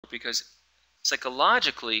because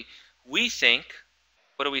psychologically we think,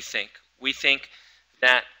 what do we think? We think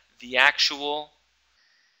that the actual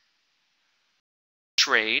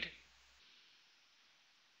trade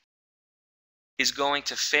is going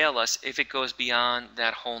to fail us if it goes beyond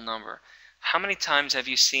that whole number. How many times have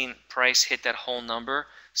you seen price hit that whole number,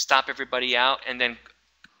 stop everybody out, and then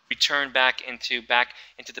return back into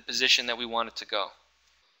the position that we want it to go?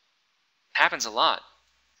 It happens a lot,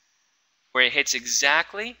 where it hits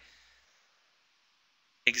exactly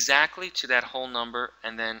to that whole number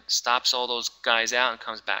and then stops all those guys out and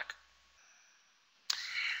comes back.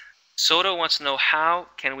 Soto wants to know, how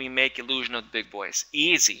can we make illusion of the big boys?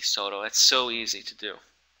 Easy, Soto. That's so easy to do.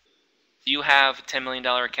 Do you have a $10 million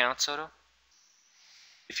account, Soto?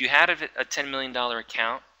 If you had a $10 million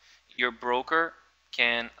account, your broker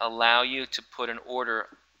can allow you to put an order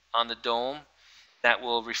on the dome that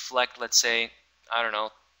will reflect, let's say, I don't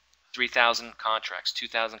know, 3,000 contracts,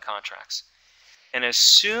 2,000 contracts. And as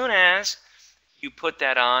soon as you put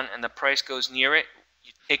that on and the price goes near it,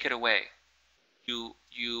 you take it away.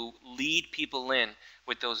 You lead people in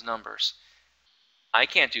with those numbers. I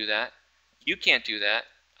can't do that. You can't do that.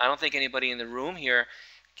 I don't think anybody in the room here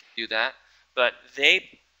can do that. But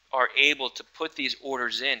they are able to put these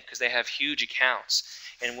orders in because they have huge accounts.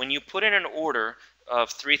 And when you put in an order of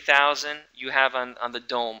 3,000, you have on the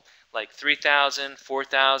dome like 3,000,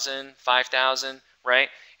 4,000, 5,000, right?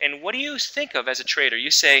 And what do you think of as a trader?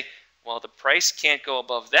 You say, well, the price can't go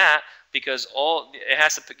above that because it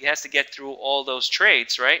has to get through all those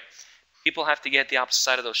trades, right? People have to get the opposite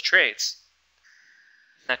side of those trades.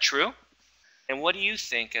 Isn't that true? And what do you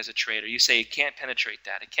think as a trader? You say it can't penetrate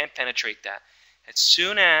that. It can't penetrate that. As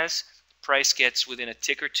soon as the price gets within a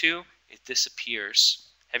tick or two, it disappears.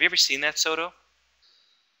 Have you ever seen that, Soto?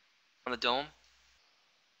 On the dome?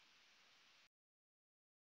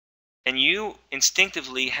 And you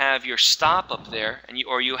instinctively have your stop up there, and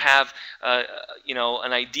you have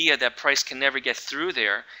an idea that price can never get through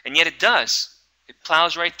there, and yet it does. It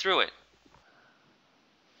plows right through it.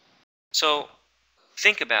 So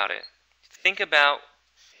think about it. Think about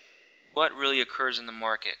what really occurs in the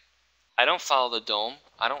market. I don't follow the dome.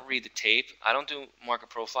 I don't read the tape. I don't do market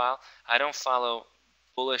profile. I don't follow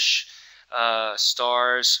bullish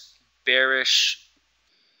stars, bearish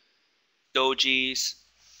dojis,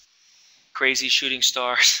 crazy shooting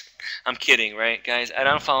stars. I'm kidding, right, guys? I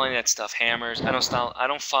don't follow any of that stuff. Hammers. I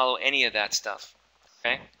don't follow any of that stuff.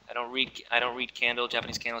 Okay? I don't read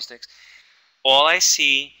Japanese candlesticks. All I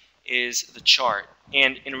see is the chart.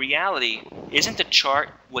 And in reality, isn't the chart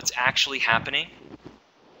what's actually happening?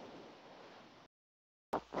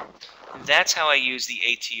 And that's how I use the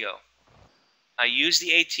ATO. I use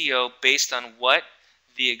the ATO based on what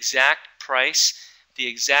the exact price, the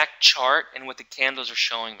exact chart, and what the candles are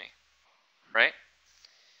showing me. Right?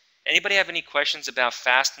 Anybody have any questions about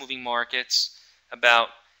fast-moving markets, about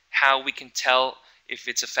how we can tell if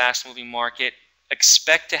it's a fast-moving market?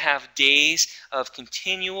 Expect to have days of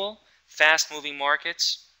continual fast-moving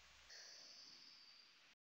markets.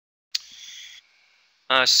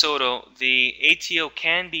 Soto, the ATO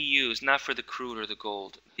can be used not for the crude or the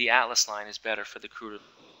gold. The Atlas line is better for the crude,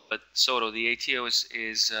 but Soto, the ATO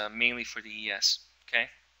is mainly for the ES. Okay.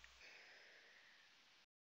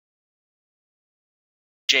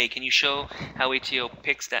 Jay, can you show how ATO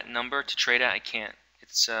picks that number to trade at? I can't.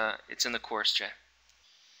 It's in the course, Jay.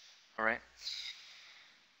 All right.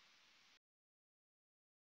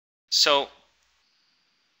 So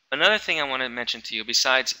another thing I want to mention to you,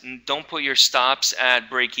 besides don't put your stops at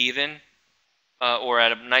break even or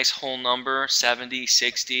at a nice whole number, 70,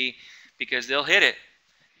 60, because they'll hit it.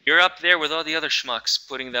 You're up there with all the other schmucks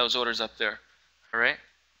putting those orders up there. All right.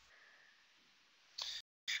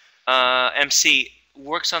 MC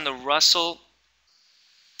works on the Russell.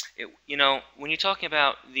 When you're talking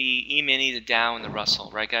about the E-mini, the Dow, and the Russell,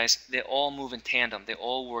 right, guys? They all move in tandem. They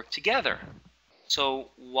all work together. So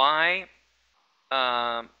why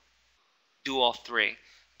do all three?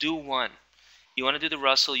 Do one. You want to do the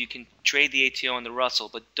Russell, you can trade the ATO on the Russell,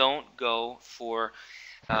 but don't go for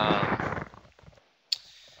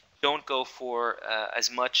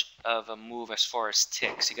as much of a move as far as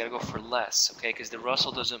ticks. You got to go for less, okay? Because the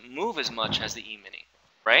Russell doesn't move as much as the E-mini,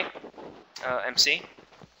 right? MC.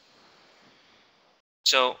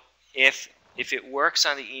 So if it works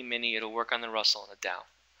on the E-mini, it'll work on the Russell and the Dow.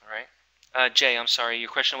 All right. Jay, I'm sorry. Your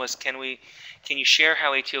question was, can you share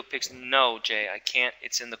how ATO picks? No, Jay, I can't.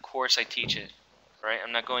 It's in the course. I teach it. Right.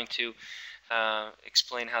 I'm not going to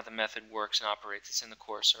explain how the method works and operates. It's in the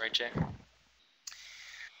course. All right, Jay.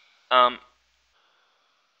 I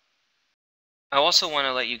also want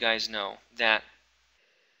to let you guys know that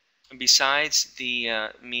besides the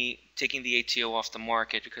me taking the ATO off the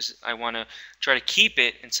market because I want to try to keep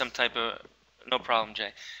it in some type of, no problem,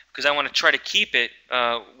 Jay, because I want to try to keep it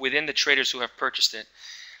within the traders who have purchased it.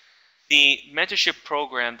 The mentorship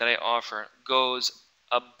program that I offer goes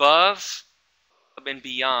above and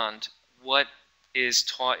beyond what is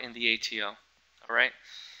taught in the ATO. All right,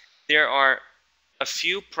 there are a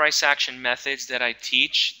few price action methods that I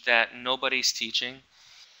teach that nobody's teaching,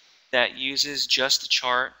 that uses just the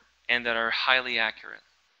chart and that are highly accurate.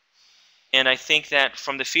 And I think that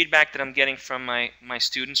from the feedback that I'm getting from my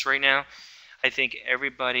students right now, I think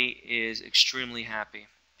everybody is extremely happy.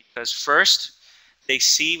 Because first, they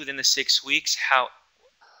see within the 6 weeks how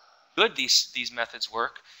good these methods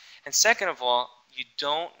work. And second of all, you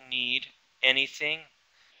don't need anything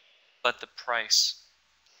but the price.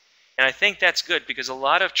 And I think that's good because a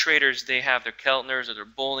lot of traders, they have their Keltners or their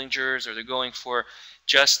Bollingers, or they're going for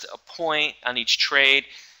just a point on each trade.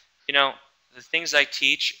 You know, the things I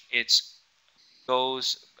teach, it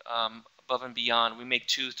goes above and beyond. We make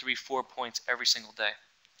 2, 3, 4 points every single day.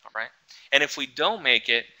 All right. And if we don't make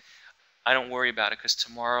it, I don't worry about it because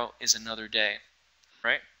tomorrow is another day.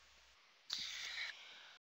 Right.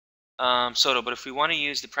 Soto, but if we want to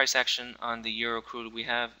use the price action on the Euro crude, you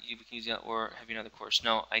can use that, or have you another course?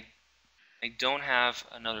 No, I don't have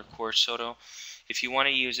another course, Soto. If you want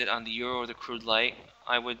to use it on the Euro or the crude light,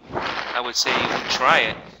 I would say you can try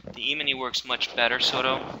it. The E-mini works much better,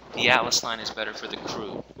 Soto. The Atlas line is better for the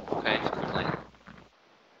crude. Okay, the crude light.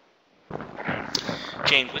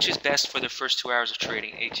 James, which is best for the first 2 hours of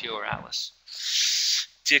trading, ATO or Atlas?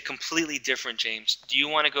 They're completely different, James. Do you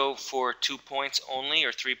want to go for 2 points only,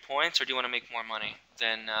 or 3 points, or do you want to make more money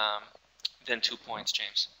than 2 points,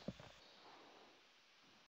 James?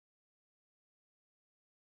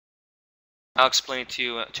 I'll explain it to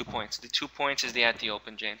you. 2 points. The 2 points is the at the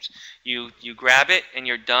open, James. You grab it and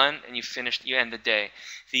you're done, and you end the day.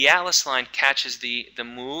 The Atlas line catches the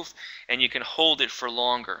move, and you can hold it for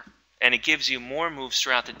longer, and it gives you more moves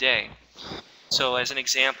throughout the day. So as an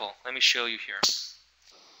example, let me show you here.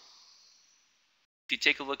 If you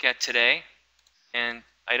take a look at today, and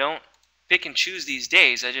I don't pick and choose these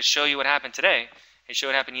days, I just show you what happened today and show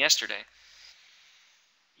what happened yesterday.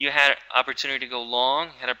 You had opportunity to go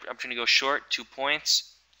long, had opportunity to go short, 2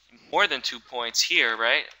 points, more than 2 points here,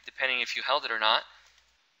 right? Depending if you held it or not.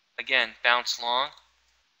 Again, bounce long,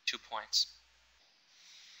 2 points.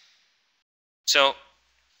 So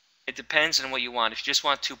it depends on what you want. If you just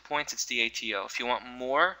want 2 points, it's the ATO. If you want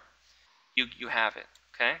more, you have it,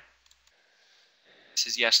 okay? This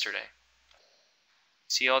is yesterday.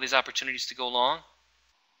 See all these opportunities to go long,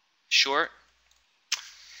 short.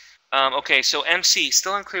 Okay, so MC,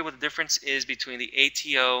 still unclear what the difference is between the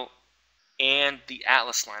ATO and the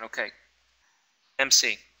Atlas line. Okay,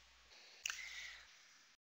 MC.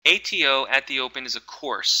 ATO at the open is a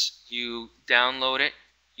course. You download it,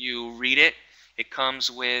 you read it. It comes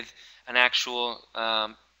with an actual,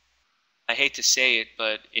 I hate to say it,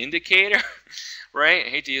 but indicator, right? I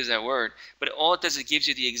hate to use that word. But all it does, it gives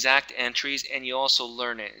you the exact entries, and you also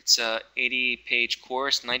learn it. It's a 80-page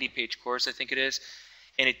course, 90-page course, I think it is.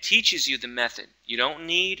 And it teaches you the method. You don't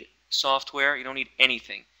need software. You don't need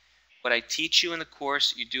anything. What I teach you in the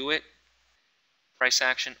course, you do it, price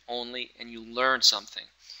action only, and you learn something.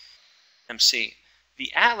 MC.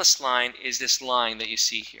 The Atlas line is this line that you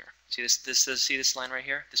see here. See see this line right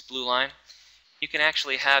here? This blue line? You can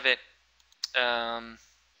actually have it,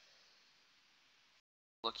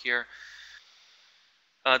 look here.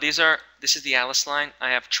 This is the Atlas line. I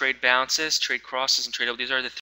have trade bounces, trade crosses, and trade. These are the